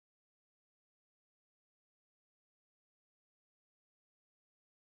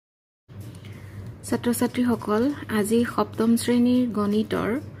ছাত্ৰ-ছাত্ৰীসকল আজি সপ্তম শ্ৰেণীৰ গণিতৰ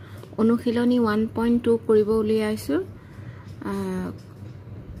অনুশীলনী 1.2 কৰিব উলিয়াইছো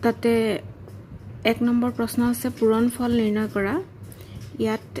তাতে 1 নম্বৰ প্ৰশ্ন আছে পূৰণ ফল নিৰ্ণয় কৰা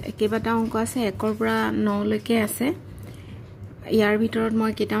ইয়াত কেইবাটা অংক আছে 1 ৰ পৰা 9 লৈকে আছে ইয়াৰ ভিতৰত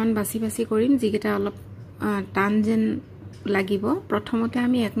মই কেইটামান বাছি কৰিম যিকেইটা অলপ টান যেন লাগিব প্ৰথমতে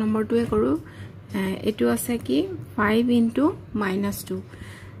আমি 1 নম্বৰটোৱে কৰো এটো আছে কি 5 into -2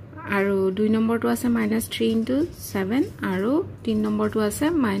 আৰু 2 নম্বৰটো আছে -3 into 7 আৰু 3 নম্বৰটো আছে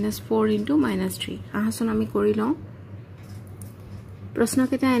 -4 into -3 আহাসন আমি কৰি লওঁ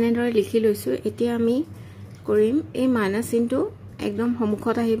প্ৰশ্নকেইটা এনেদৰে লিখি লৈছো এতিয়া আমি কৰিম এই মাইনাস ইনটু একদম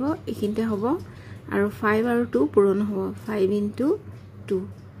সমুখত আহিব এখিনতে হ'ব আৰু 5 আৰু 2 পূৰণ হ'ব 5 into 2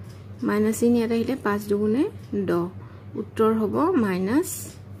 মাইনাস ইন ইয়াত আহিলে 5 দুগুণে 10 উত্তৰ হ'ব -10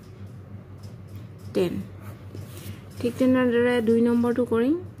 ঠিক তেনেদৰে 2 নম্বৰটো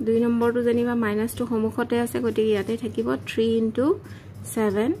কৰিম 2 নম্বৰটো জানিবা -2 সমুখতে আছে গতিকে ইয়াতে থাকিব 3 into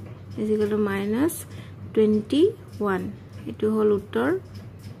 7 -21 এটো হল উত্তৰ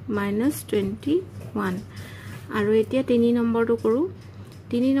 -21 আৰু এতিয়া 3 নম্বৰটো কৰো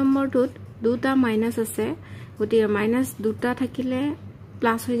 3 নম্বৰটোত দুটা মাইনাস আছে গতিকে মাইনাস দুটা থাকিলে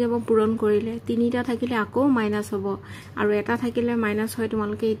প্লাস হৈ যাব পূৰণ কৰিলে তিনিটা থাকিলে আকৌ মাইনাস হ'ব আৰু এটা থাকিলে মাইনাস হয়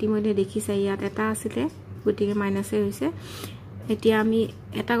তোমালোকে ইতিমধ্যে দেখিছা ইয়াত এটা আছিল গতিকে মাইনাসে হৈছে এতিয়া আমি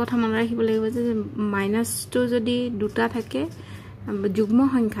এটা কথা মনত ৰাখিব লাগিব যে মাইনাসটো যদি দুটা থাকে যুগ্ম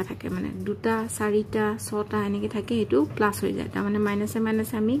সংখ্যা থাকে মানে দুটা চাৰিটা ছটা এনেকে থাকে এটো প্লাস হৈ যায় তাৰ মানে মাইনাসে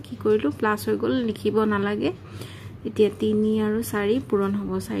আমি কি কৰিলো প্লাস হৈ গল লিখিব নালাগে এতিয়া 3 আৰু 4 পূৰণ হ'ব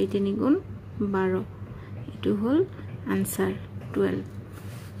 4 3 গুণ 12 এটো হল আনসাৰ 12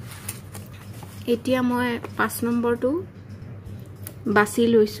 এতিয়া মই 5 নম্বৰটো বাছি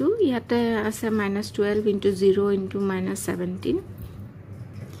লৈছো ইয়াতে আছে -12 into 0 into -17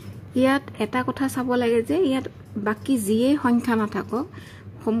 ইয়াত এটা কথা চাব লাগে যে ইয়াত বাকি যিয়ে সংখ্যা নাথাকক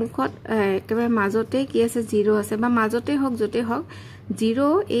সমুখত একেবাৰে মাজতে কি আছে 0 আছে বা মাজতে হক যতে হক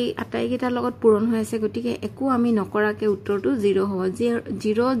 0 এই আটাইকেইটাৰ লগত পূৰণ হৈ আছে গতিকে একো আমি নকৰাকে উত্তৰটো 0 হ'ব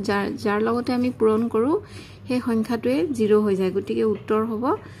 0 যাৰ লগতে আমি পূৰণ কৰো সেই সংখ্যাটোৱে 0 হৈ যায় গতিকে উত্তৰ হ'ব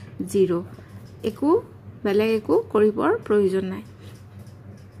 0 একো বেলেগ একো কৰিবৰ প্ৰয়োজন নাই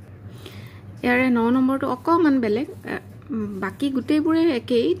ইয়াৰে 9 নম্বৰটো অকমান বেলেগ বাকি গুটেইবোৰে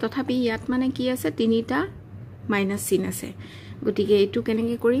একেই তথাপি ইয়াত মানে কি আছে তিনিটা মাইনাস চিন আছে গতিকে এটো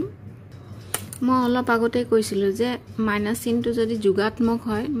কেনেকৈ কৰিম মই অলপ আগতে কৈছিলো যে মাইনাস চিনটো যদি যোগাত্মক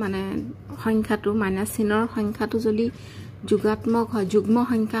হয় মানে সংখ্যাটো মাইনাস চিনৰ সংখ্যাটো যদি যোগাত্মক হয় যুগ্ম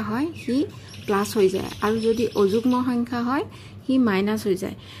সংখ্যা হয় হি প্লাস হৈ যায় আৰু যদি অযুগ্ম সংখ্যা হয় হি মাইনাস হৈ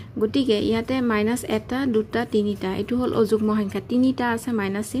যায় গতিকে ইয়াতে মাইনাস এটা দুটা তিনিটা এটো হল অযুগ্ম সংখ্যা তিনিটা আছে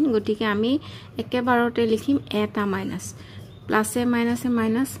মাইনাস চিন গতিকে আমি একেবাৰতে লিখিম এটা মাইনাস প্লাসে মাইনাসে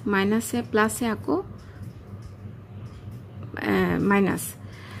মাইনাস মাইনাসে প্লাসে আকৌ মাইনাস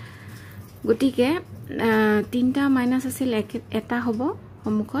গতিকে তিনটা মাইনাস আছিল এটা হ'ব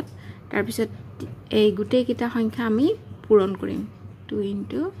সমুখত তাৰ পিছত এই গুটেই কিটা সংখ্যা আমি পূৰণ কৰিম 2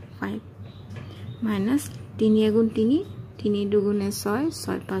 into 5 minus 3 গুণ 3 3 দুগুণে 6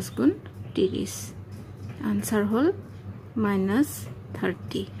 6 5 গুণ 30 আনসার হল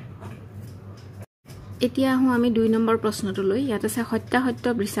 -30 এতিয়া হু আমি 2 নম্বৰ প্ৰশ্নটো লৈ ইয়াত আছে সত্য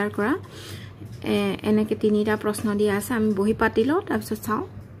বিচাৰ কৰা এনেকে তিনিটা প্ৰশ্ন দিয়া আছে আমি বহি পাতিলো তাৰ পিছত চাও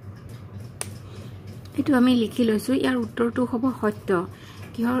এটো আমি লিখি লৈছো ইয়াৰ উত্তৰটো হ'ব সত্য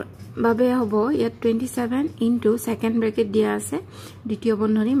কিহৰ বাবে হ'ব ইয়াত 27 into সেকেন্ড ব্ৰেকেট দিয়া আছে দ্বিতীয়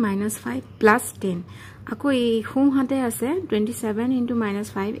বন্ধনী -5 plus 10 আকৌ এই সোঁহাতে আছে 27 into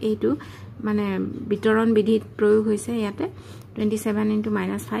 -5 এইটো মানে বিতৰণ বিধিত প্ৰয়োগ হৈছে ইয়াতে 27 into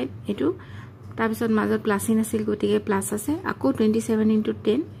 -5 এইটো তাৰ পিছত মাজত প্লাস চিন আছিল গতিকে প্লাস আছে আকৌ 27 into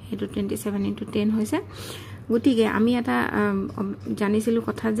 10 এইটো 27 into 10 হৈছে গতিকে আমি এটা জানিছিলো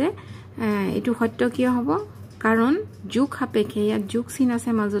কথা যে এইটো সত্য কিয় হ'ব কাৰণ যোগ সাপেক্ষে ইয়াত যোগ চিন আছে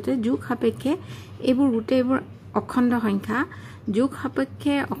মাজতে যোগ সাপেক্ষে এইবোৰ গুটেইবোৰ অখণ্ড সংখ্যা যোগ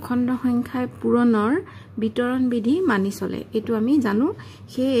সাপেক্ষে অখণ্ড সংখ্যাৰ পূৰণৰ বিতৰণ বিধি মানি চলে এটো আমি জানো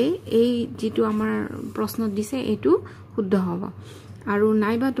সেই এই যেটো আমাৰ প্ৰশ্নত দিছে এটো শুদ্ধ হ'ব আৰু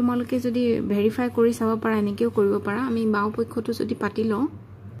নাইবা তোমালোকে যদি ভেৰিফাই কৰি চাব পাৰা এনেকেও কৰিব পাৰা আমি বাও পক্ষটো যদি পাতি লওঁ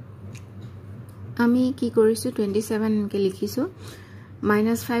আমি কি কৰিছো 27 কে লিখিছো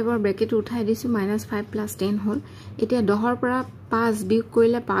 -5 ৰ ব্ৰেকেট উঠাই দিছো -5 plus 10 হল এতিয়া 10 ৰ পৰা 5 বিয়োগ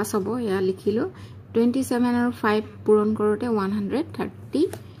কৰিলে 5 হ'ব ইয়া লিখিলো 27 আৰু 5 পূৰণ কৰোতে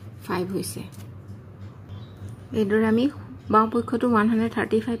 135 হৈছে এদৰে আমি বাও পক্ষটো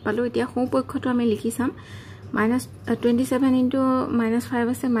 135 পালো এতিয়া সোঁ পক্ষটো আমি লিখি চাম -27 into -5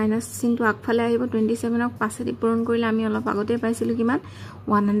 আছে মাইনাস চিনটো আগফালে আহিব 27 ক 5 দি পূৰণ কৰিলে আমি অলপ আগতে পাইছিলো কিমান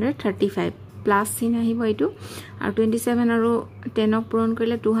 135 প্লাস চিন আহিব এটো আৰু 27 আৰু 10 ক পূৰণ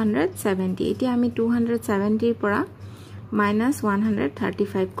কৰিলে 270 এতিয়া আমি 270 ৰ পৰা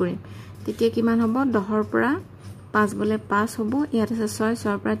 -135 কৰিম তেতিয়া কিমান হ'ব 10 ৰ পৰা 5 গলে 5 হ'ব ইয়াত আছে 6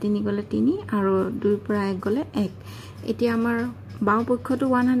 6 ৰ পৰা 3 গলে 3 আৰু 2 ৰ পৰা 1 গলে 1 এতিয়া আমাৰ বাও পক্ষটো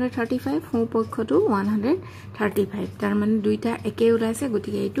 135 হো পক্ষটো 135 তাৰ মানে দুইটা একে ওলাইছে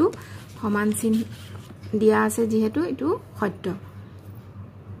গতিকে এটো সমান চিন দিয়া আছে যেহেতু এটো সত্য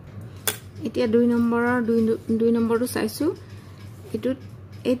এতিয়া 2 নম্বৰটো চাইছো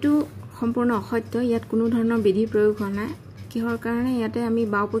এটো সম্পূৰ্ণ অসত্য ইয়াত কোনো ধৰণৰ বিধি প্ৰয়োগ হোৱা নাই কিহৰ কাৰণে ইয়াতে আমি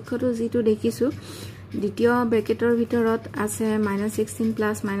বাও পক্ষটো যেটো দেখিছো দ্বিতীয় ব্ৰেকেটৰ ভিতৰত আছে -16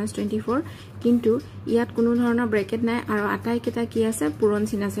 প্লাস -24 কিন্তু ইয়াত কোনো ধৰণৰ ব্ৰেকেট নাই আৰু আটাই কেটা কি আছে পূৰণ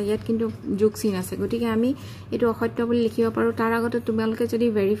চিন আছে ইয়াত কিন্তু যোগ চিন আছে গতিকে আমি এটো অসত্য বুলি লিখিব পাৰো তাৰ আগতে তোমালকে যদি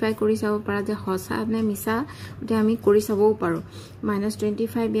ভেৰিফাই কৰি চাব পাৰা যে হসা নে মিছা উতে আমি কৰি চাবও পাৰো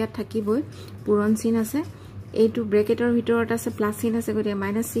 -25 ইয়াত থাকিবই পূৰণ চিন আছে এইটো ব্ৰেকেটৰ ভিতৰত আছে প্লাস চিন আছে গতিকে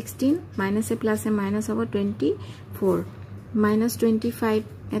 -16 মাইনাসে প্লাসে মাইনাস হ'ব 24 -25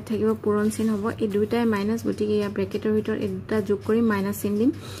 এত থাকিব পূৰণ চিন হ'ব এই দুটাই মাইনাস গতিকে ইয়া ব্ৰেকেটৰ ভিতৰত এই দুটা যোগ কৰি মাইনাস চিন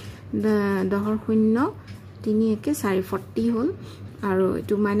দিম 10 0 3 1 4 40 হ'ল আৰু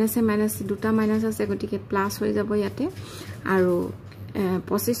এটো মাইনাসে মাইনাস দুটা মাইনাস আছে গতিকে প্লাস হৈ যাব ইয়াতে আৰু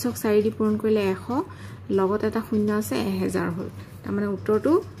 25 ক 4 দি পূৰণ কৰিলে 100 লগত এটা শূন্য আছে 1000 হ'ল তাৰ মানে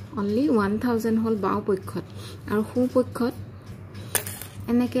উত্তৰটো only 1000 হ'ল বাও পক্ষত আৰু হো পক্ষত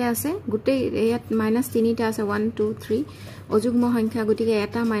এনেকে আছে গুটে ইয়াত -3 টা আছে 1 2 3 অযুগ্ম সংখ্যা গতিকে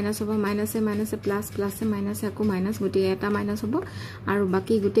এটা মাইনাস হ'ব মাইনাসে মাইনাসে প্লাস প্লাসে মাইনাসে আকো মাইনাস গতিকে এটা মাইনাস হ'ব আৰু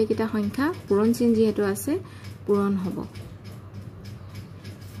বাকি গুটে কিটা সংখ্যা পূৰণ চিন যেহেতু আছে পূৰণ হ'ব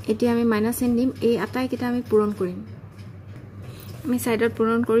এতিয়া আমি মাইনাস চিন দিম এই আটাই কিটা আমি পূৰণ কৰিম আমি সাইডত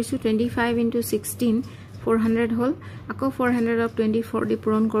পূৰণ কৰিছো 25 * 16 400 হ'ল আকো 400 ক 24 দি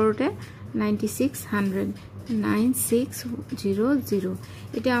পূৰণ কৰোতে 9600 9600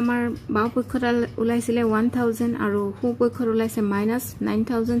 এটা আমাৰ বাও পক্ষত ওলাইছিলে 1000 আৰু হো পক্ষত ওলাইছে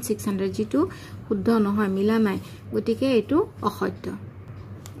 -9600 যেটো শুদ্ধ নহয় মিলা নাই গতিকে এটো অসত্য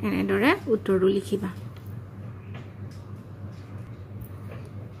এনেদৰে উত্তৰটো লিখিবা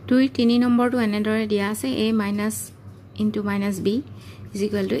 2 3 নম্বৰটো এনেদৰে দিয়া আছে a - * b is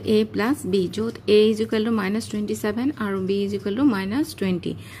equal to a plus b jot a is equal to -27 আৰু b is equal to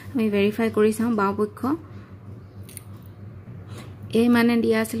 -20 আমি ভেৰিফাই কৰি চাও বাও পক্ষ a মানে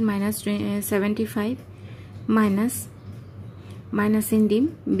দিয়া আছিল -75 মাইনাস চিন দিম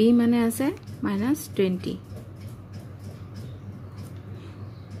b মানে আছে -20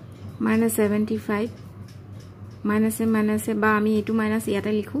 -75 মাইনাসে বা আমি এটো মাইনাস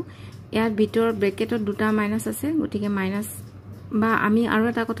ইয়াতে লিখো ইয়াৰ ভিতৰ ব্ৰেকেটত দুটা মাইনাস আছে গতিকে মাইনাস বা আমি আৰু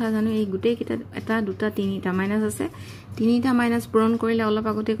এটা কথা জানো এই গুটে কিটা এটা দুটা তিনিটা মাইনাস আছে তিনিটা মাইনাস পূৰণ কৰিলে অলপ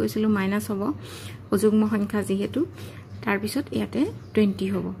আগতে কৈছিলো মাইনাস হ'ব অযুগ্ম সংখ্যা যেহেতু তাৰ পিছত ইয়াতে 20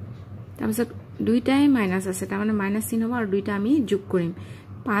 হ'ব তাৰ পিছত দুইটাই মাইনাস আছে তাৰ মানে মাইনাস চিন হ'ব আৰু দুইটা আমি যোগ কৰিম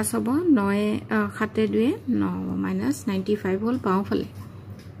 5 হ'ব 9 7 2 9 -95 হ'ল পাও ফলে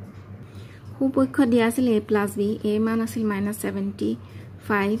হো পক্ষ দিয়া আছিল a + b a মান আছিল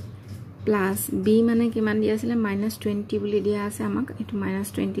 -75 প্লাস b মানে কিমান দিয়া আছিল -20 বুলি দিয়া আছে আমাক এটো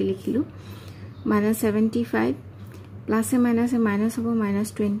 -20 লিখিলো -75 প্লাসে মাইনাসে মাইনাস হ'ব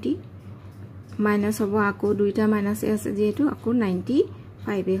 -20 মাইনাস হ'ব আকো দুইটা মাইনাস আছে যেহেতু আকো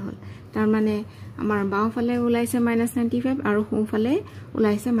 95 হ'ল তাৰ মানে আমাৰ বাও ফালে ওলাইছে -95 আৰু হো ফালে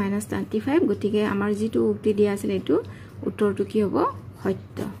ওলাইছে -95 গতিকে আমাৰ যেটো উক্তি দিয়া আছিল এটো উত্তৰটো কি হ'ব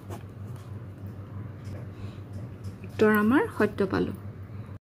সত্য উত্তৰ আমাৰ সত্য পালো